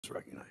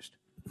Recognized.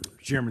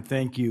 Chairman,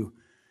 thank you.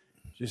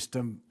 Just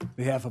on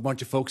behalf of a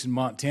bunch of folks in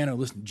Montana who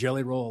listen to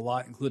Jelly Roll a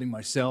lot, including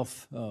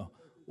myself,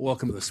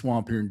 welcome to the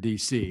swamp here in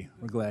D.C.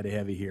 We're glad to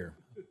have you here.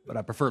 But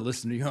I prefer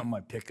listening to you on my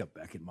pickup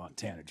back in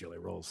Montana, Jelly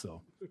Roll.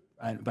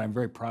 But I'm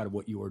very proud of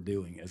what you are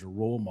doing as a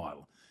role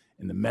model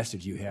and the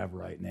message you have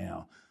right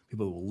now.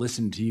 People will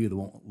listen to you, they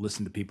won't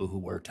listen to people who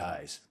wear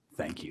ties.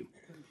 Thank you.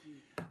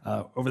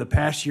 Over the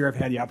past year, I've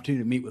had the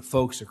opportunity to meet with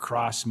folks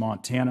across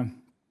Montana,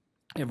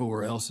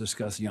 everywhere else, to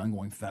discuss the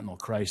ongoing fentanyl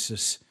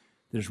crisis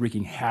that is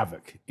wreaking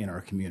havoc in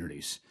our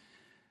communities.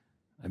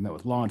 I've met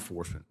with law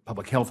enforcement,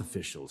 public health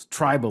officials,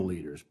 tribal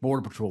leaders,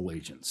 Border Patrol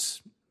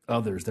agents,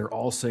 others. They're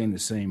all saying the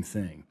same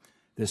thing.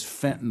 This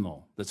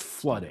fentanyl that's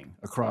flooding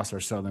across our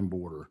southern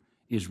border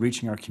is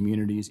reaching our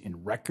communities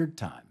in record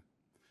time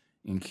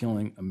and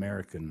killing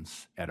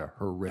Americans at a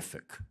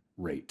horrific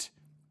rate.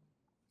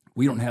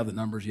 We don't have the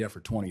numbers yet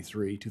for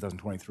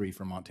 2023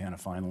 for Montana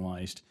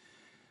finalized,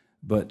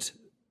 but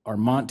our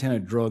Montana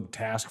drug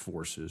task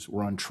forces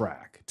were on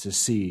track to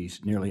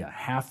seize nearly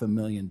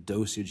 500,000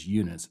 dosage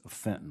units of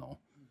fentanyl.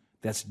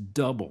 That's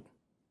double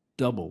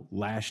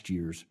last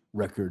year's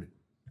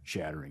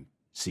record-shattering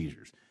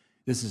seizures.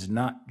 This is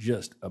not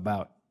just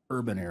about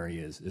urban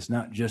areas. It's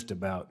not just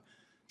about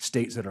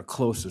states that are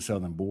close to the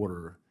southern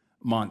border.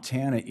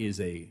 Montana is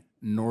a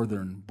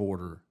northern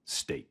border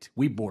state.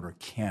 We border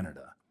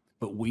Canada,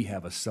 but we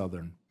have a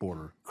southern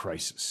border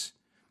crisis.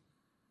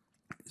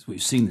 As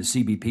we've seen the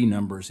CBP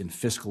numbers in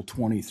fiscal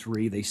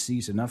 23, they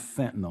seized enough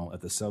fentanyl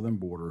at the southern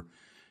border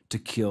to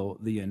kill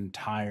the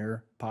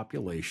entire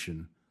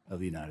population of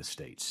the United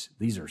States.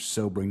 These are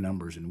sobering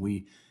numbers, and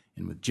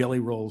with Jelly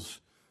Roll's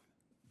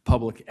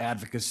public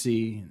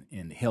advocacy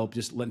and help,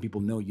 just letting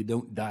people know you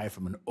don't die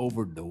from an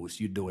overdose,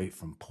 you die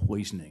from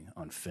poisoning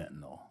on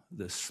fentanyl,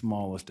 the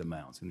smallest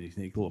amounts. And you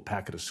take a little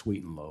packet of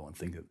Sweet and Low and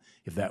think of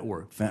if that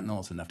worked, fentanyl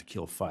is enough to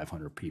kill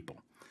 500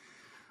 people.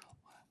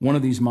 One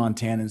of these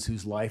Montanans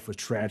whose life was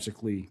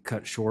tragically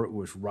cut short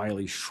was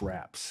Riley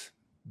Schraps,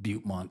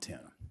 Butte,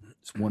 Montana.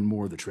 It's one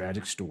more of the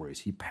tragic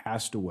stories. He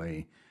passed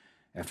away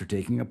after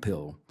taking a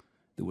pill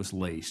that was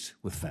laced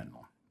with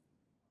fentanyl.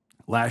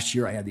 Last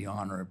year, I had the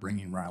honor of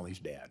bringing Riley's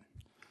dad.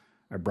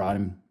 I brought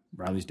him,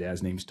 Riley's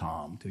dad's name's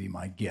Tom, to be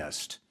my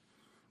guest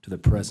to the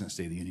President's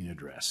State of the Union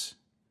address.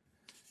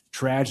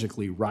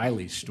 Tragically,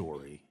 Riley's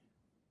story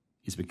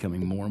is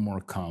becoming more and more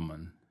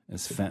common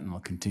as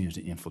fentanyl continues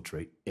to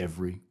infiltrate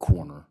every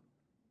corner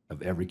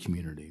of every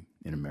community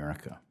in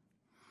America.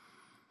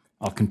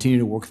 I'll continue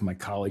to work with my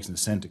colleagues in the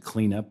Senate to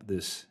clean up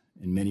this.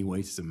 In many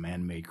ways, it's a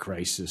man-made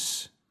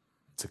crisis.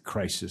 It's a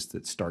crisis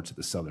that starts at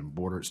the southern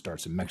border. It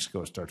starts in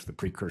Mexico. It starts with the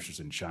precursors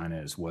in China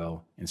as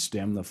well, and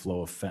stem the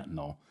flow of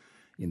fentanyl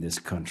in this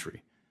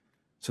country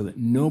so that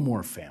no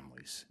more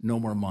families, no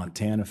more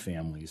Montana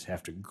families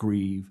have to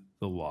grieve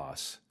the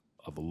loss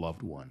of a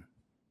loved one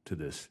to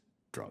this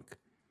drug.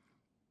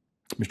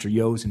 Mr.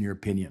 Yos, in your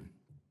opinion,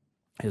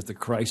 has the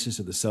crisis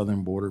of the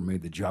southern border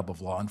made the job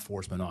of law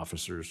enforcement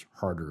officers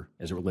harder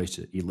as it relates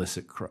to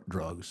illicit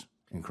drugs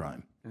and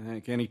crime? I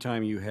think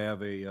anytime you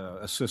have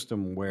a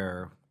system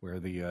where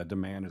the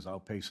demand is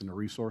outpacing the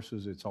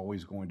resources, it's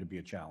always going to be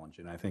a challenge.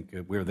 And I think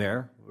we're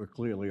there. We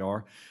clearly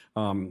are.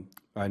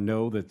 I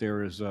know that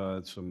there is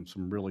some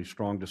really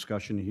strong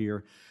discussion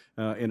here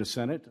in the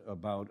Senate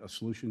about a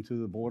solution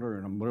to the border,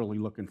 and I'm really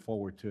looking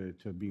forward to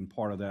being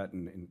part of that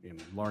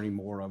and learning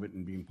more of it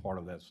and being part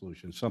of that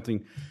solution.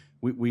 Something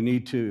we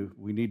need to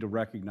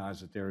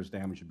recognize that there is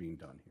damage being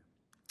done here.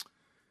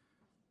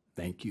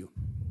 Thank you.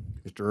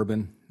 Mr.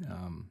 Urban,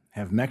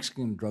 have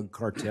Mexican drug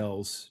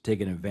cartels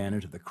taken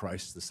advantage of the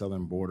crisis of the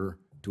southern border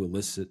to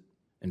elicit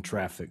and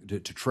traffic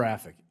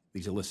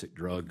these illicit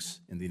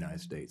drugs in the United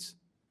States?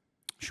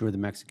 Sure, the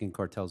Mexican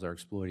cartels are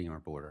exploiting our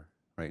border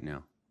right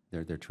now.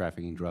 They're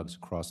trafficking drugs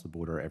across the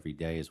border every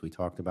day, as we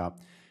talked about.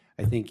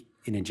 I think,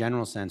 in a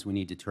general sense, we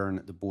need to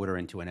turn the border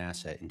into an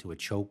asset, into a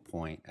choke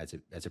point as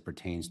it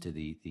pertains to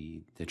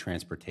the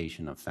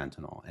transportation of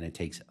fentanyl. And it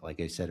takes, like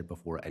I said it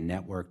before, a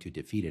network to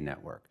defeat a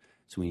network.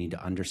 So we need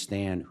to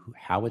understand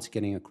how it's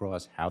getting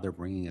across, how they're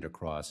bringing it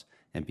across,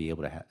 and be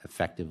able to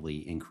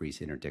effectively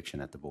increase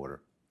interdiction at the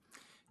border.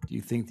 Do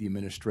you think the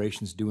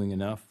administration is doing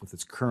enough with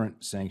its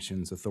current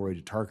sanctions authority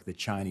to target the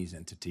Chinese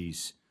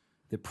entities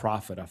that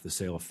profit off the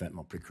sale of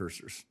fentanyl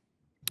precursors?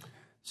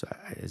 So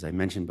as I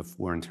mentioned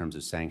before, in terms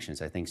of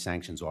sanctions, I think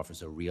sanctions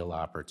offers a real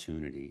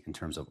opportunity in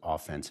terms of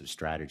offensive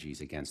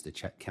strategies against the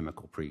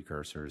chemical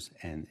precursors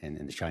and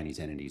the Chinese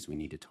entities we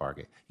need to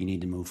target. You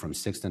need to move from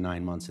 6 to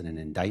 9 months in an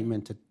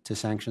indictment to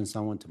sanction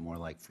someone to more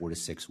like 4 to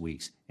 6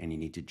 weeks, and you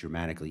need to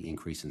dramatically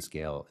increase in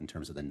scale in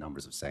terms of the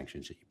numbers of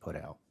sanctions that you put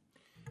out.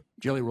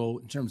 Jelly Roll,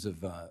 in terms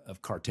of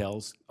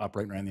cartels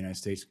operating around the United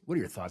States, what are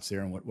your thoughts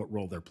there and what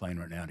role they're playing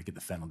right now to get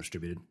the fentanyl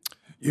distributed?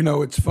 You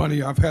know, it's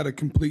funny. I've had a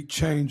complete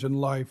change in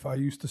life. I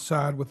used to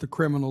side with the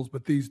criminals,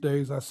 but these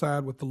days I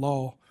side with the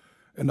law.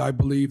 and I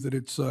believe that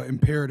it's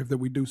imperative that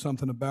we do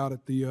something about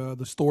it.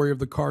 The story of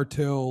the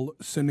cartel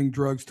sending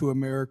drugs to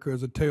America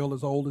is a tale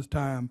as old as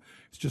time.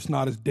 It's just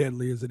not as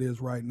deadly as it is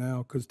right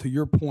now. Because to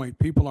your point,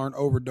 people aren't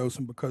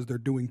overdosing because they're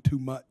doing too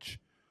much.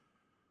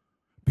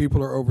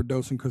 People are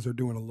overdosing because they're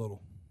doing a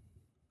little.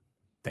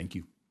 Thank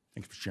you.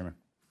 Thanks, Mr. Chairman.